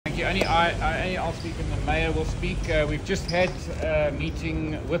you. Only I'll speak and the mayor will speak. We've just had a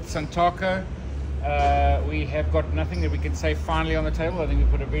meeting with SANTACO. We have got nothing that we can say finally on the table. I think we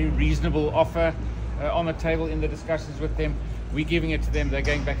put a very reasonable offer on the table in the discussions with them. We're giving it to them. They're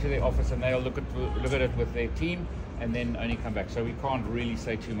going back to their office and they'll look at it with their team and then only come back. So we can't really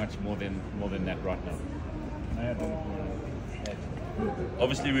say too much more than that right now.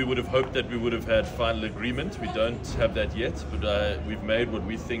 Obviously, we would have hoped that we would have had final agreement. We don't have that yet, but we've made what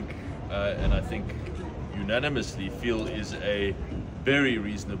we think, and I think unanimously feel is a very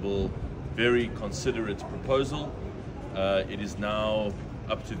reasonable, very considerate proposal. It is now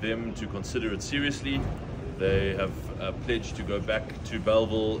up to them to consider it seriously. They have pledged to go back to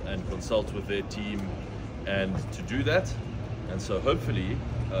Belleville and consult with their team and to do that. And so hopefully,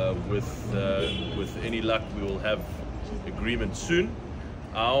 with any luck, we will have agreement soon.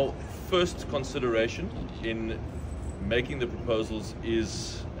 Our first consideration in making the proposals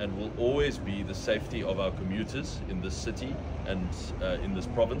is and will always be the safety of our commuters in this city and in this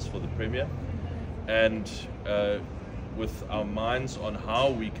province for the Premier, and with our minds on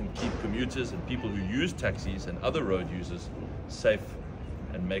how we can keep commuters and people who use taxis and other road users safe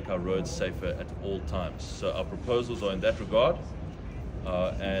and make our roads safer at all times. So our proposals are in that regard,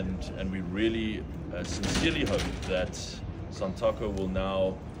 and we really sincerely hope that SANTACO will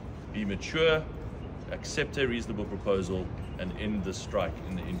now be mature, accept a reasonable proposal, and end the strike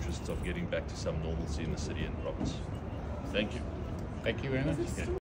in the interests of getting back to some normalcy in the city and province. Thank you. Thank you very much.